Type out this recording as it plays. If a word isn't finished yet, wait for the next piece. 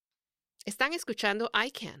Están escuchando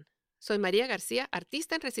I Can. Soy María García,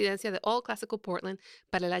 artista en residencia de All Classical Portland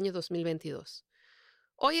para el año 2022.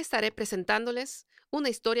 Hoy estaré presentándoles una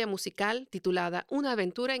historia musical titulada Una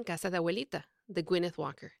aventura en casa de abuelita, de Gwyneth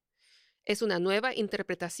Walker. Es una nueva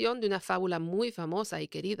interpretación de una fábula muy famosa y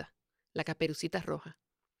querida, La Caperucita Roja.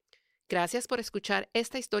 Gracias por escuchar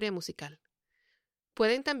esta historia musical.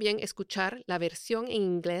 Pueden también escuchar la versión en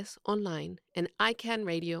inglés online en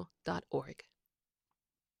icanradio.org.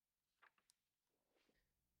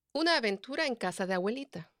 Una aventura en casa de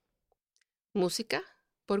abuelita. Música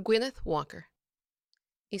por Gwyneth Walker.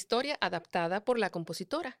 Historia adaptada por la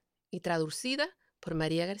compositora y traducida por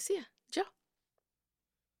María García, yo.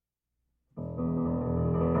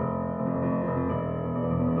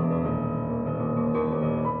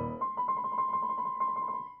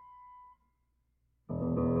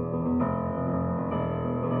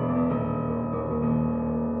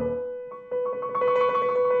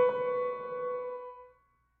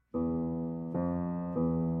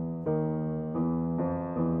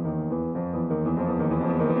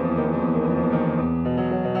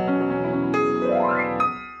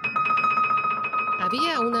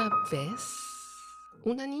 Había una vez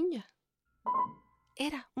una niña.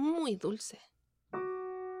 Era muy dulce.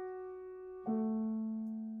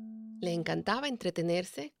 Le encantaba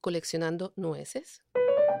entretenerse coleccionando nueces,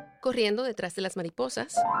 corriendo detrás de las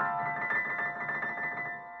mariposas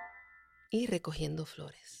y recogiendo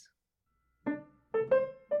flores.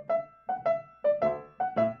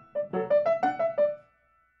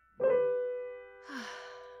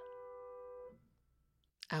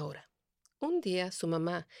 Ahora, un día su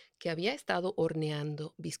mamá, que había estado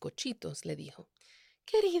horneando bizcochitos, le dijo: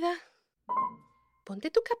 «Querida, ponte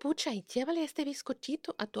tu capucha y llévale este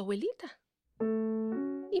bizcochito a tu abuelita.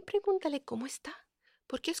 Y pregúntale cómo está,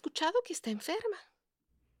 porque he escuchado que está enferma».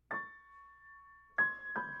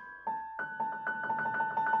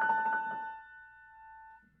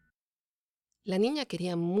 La niña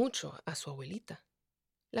quería mucho a su abuelita,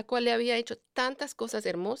 la cual le había hecho tantas cosas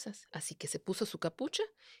hermosas, así que se puso su capucha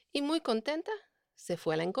y, muy contenta, se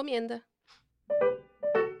fue a la encomienda.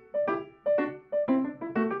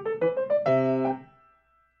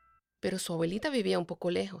 Pero su abuelita vivía un poco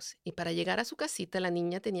lejos, y para llegar a su casita la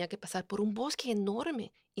niña tenía que pasar por un bosque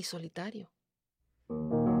enorme y solitario.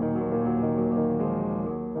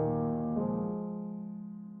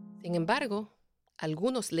 Sin embargo,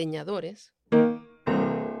 algunos leñadores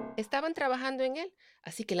estaban trabajando en él,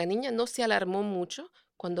 así que la niña no se alarmó mucho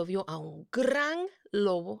cuando vio a un gran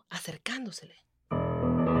lobo acercándosele.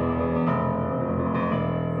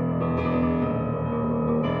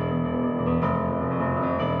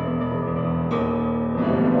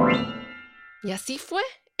 Y así fue,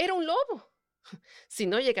 era un lobo. Si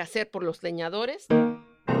no llega a ser por los leñadores,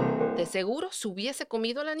 de seguro se hubiese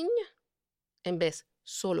comido a la niña. En vez,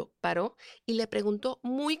 solo paró y le preguntó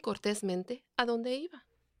muy cortésmente a dónde iba.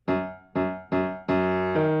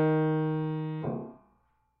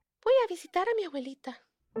 «Voy a visitar a mi abuelita,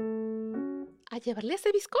 a llevarle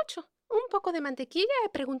ese bizcocho, un poco de mantequilla y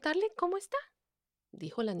a preguntarle cómo está»,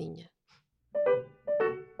 dijo la niña.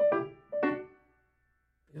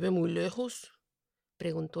 «¿Vive muy lejos?»,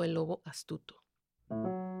 preguntó el lobo astuto.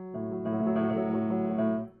 «No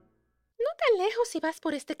tan lejos si vas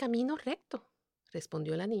por este camino recto»,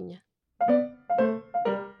 respondió la niña.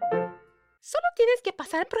 «Solo tienes que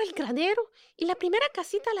pasar por el granero y la primera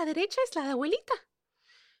casita a la derecha es la de abuelita.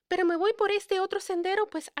 Pero me voy por este otro sendero,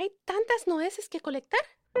 pues hay tantas nueces que colectar,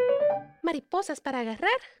 mariposas para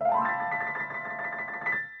agarrar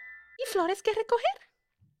y flores que recoger».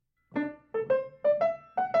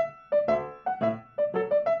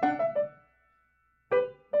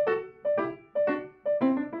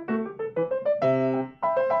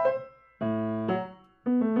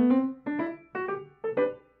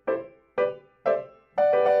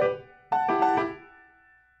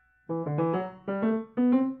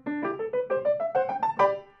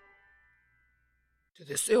 «Te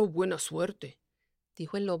deseo buena suerte»,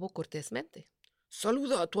 dijo el lobo cortésmente.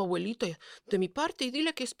 «Saluda a tu abuelita de mi parte y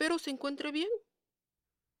dile que espero se encuentre bien».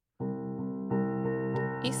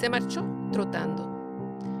 Y se marchó trotando.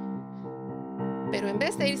 Pero en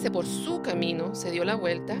vez de irse por su camino, se dio la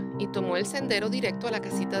vuelta y tomó el sendero directo a la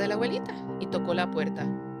casita de la abuelita y tocó la puerta.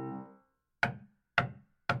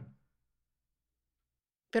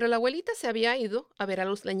 Pero la abuelita se había ido a ver a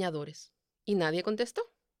los leñadores y nadie contestó.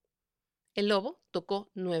 El lobo tocó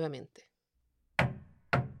nuevamente.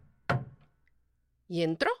 Y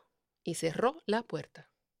entró y cerró la puerta.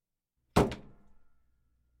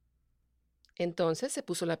 Entonces se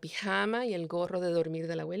puso la pijama y el gorro de dormir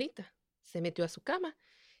de la abuelita, se metió a su cama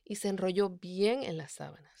y se enrolló bien en las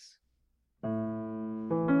sábanas. Y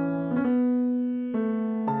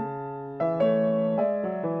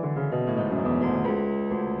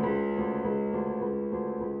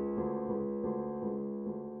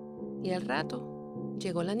al rato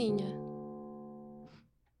llegó la niña,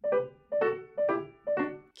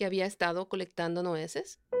 que había estado colectando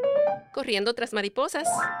nueces, corriendo tras mariposas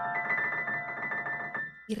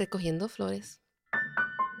y recogiendo flores.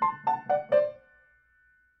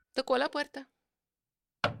 Tocó a la puerta.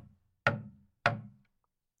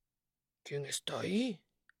 ¿Quién está ahí?,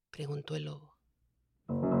 preguntó el lobo,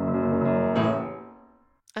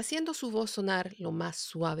 haciendo su voz sonar lo más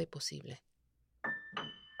suave posible.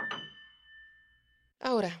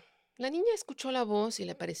 Ahora, la niña escuchó la voz y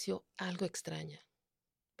le pareció algo extraña,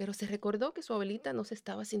 pero se recordó que su abuelita no se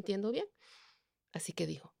estaba sintiendo bien, así que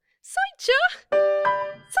dijo: ¡Soy yo!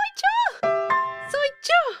 ¡Soy yo! ¡Soy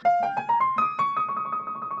yo!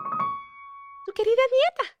 Tu querida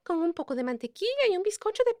nieta, con un poco de mantequilla y un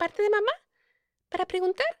bizcocho de parte de mamá, para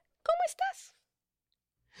preguntar cómo estás.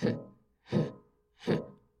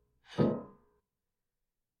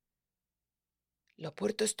 La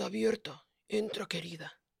puerta está abierta. Entra,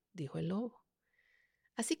 querida, dijo el lobo.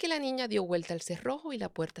 Así que la niña dio vuelta al cerrojo y la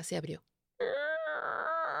puerta se abrió.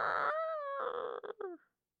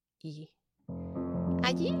 Y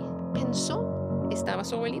allí, pensó, estaba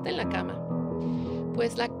su abuelita en la cama,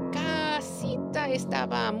 pues la casita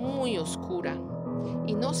estaba muy oscura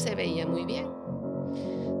y no se veía muy bien.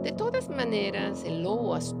 De todas maneras, el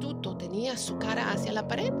lobo astuto tenía su cara hacia la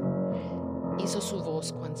pared. Hizo su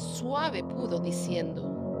voz cuán suave pudo, diciendo: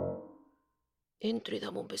 entre y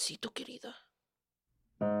dame un besito, querida.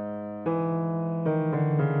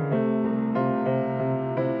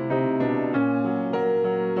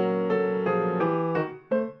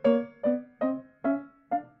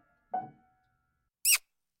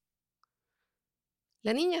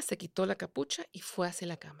 La niña se quitó la capucha y fue hacia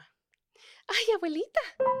la cama. ¡Ay, abuelita!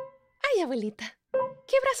 ¡Ay, abuelita!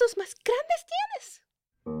 ¿Qué brazos más grandes tienes!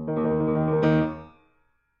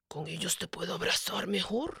 Con ellos te puedo abrazar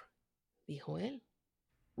mejor, dijo él.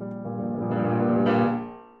 ¡Ay,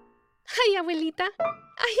 abuelita!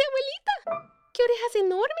 ¡Ay, abuelita! ¿Qué orejas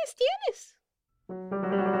enormes tienes!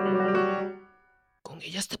 Con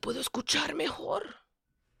ellas te puedo escuchar mejor.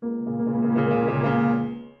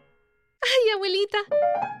 ¡Ay, abuelita!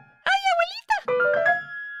 ¡Ay, abuelita!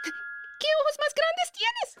 ¿Qué ojos más grandes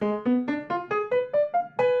tienes!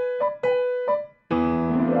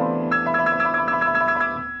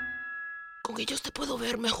 Con ellos te puedo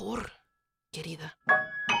ver mejor, querida.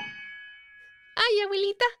 ¡Ay,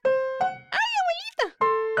 abuelita! ¡Ay, abuelita!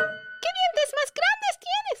 ¿Qué dientes más grandes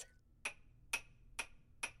tienes!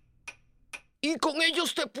 Y con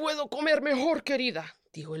ellos te puedo comer mejor, querida,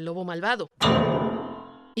 dijo el lobo malvado.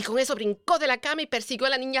 Y con eso brincó de la cama y persiguió a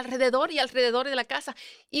la niña alrededor y alrededor de la casa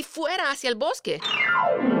y fuera hacia el bosque.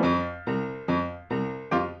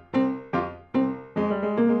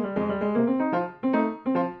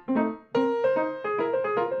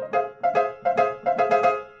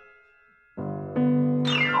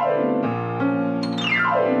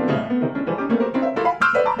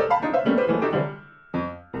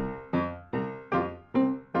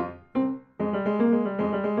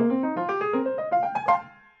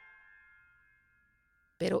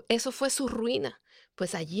 Pero eso fue su ruina,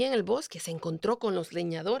 pues allí en el bosque se encontró con los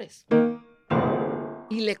leñadores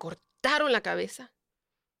y le cortaron la cabeza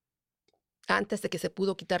antes de que se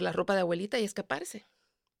pudo quitar la ropa de abuelita y escaparse.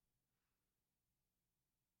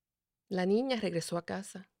 La niña regresó a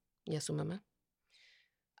casa y a su mamá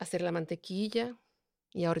a hacer la mantequilla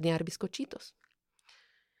y a hornear bizcochitos.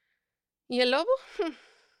 Y el lobo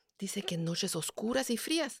dice que en noches oscuras y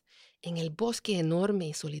frías, en el bosque enorme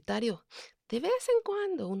y solitario, de vez en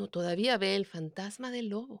cuando uno todavía ve el fantasma del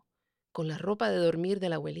lobo con la ropa de dormir de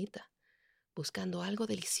la abuelita, buscando algo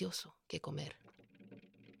delicioso que comer.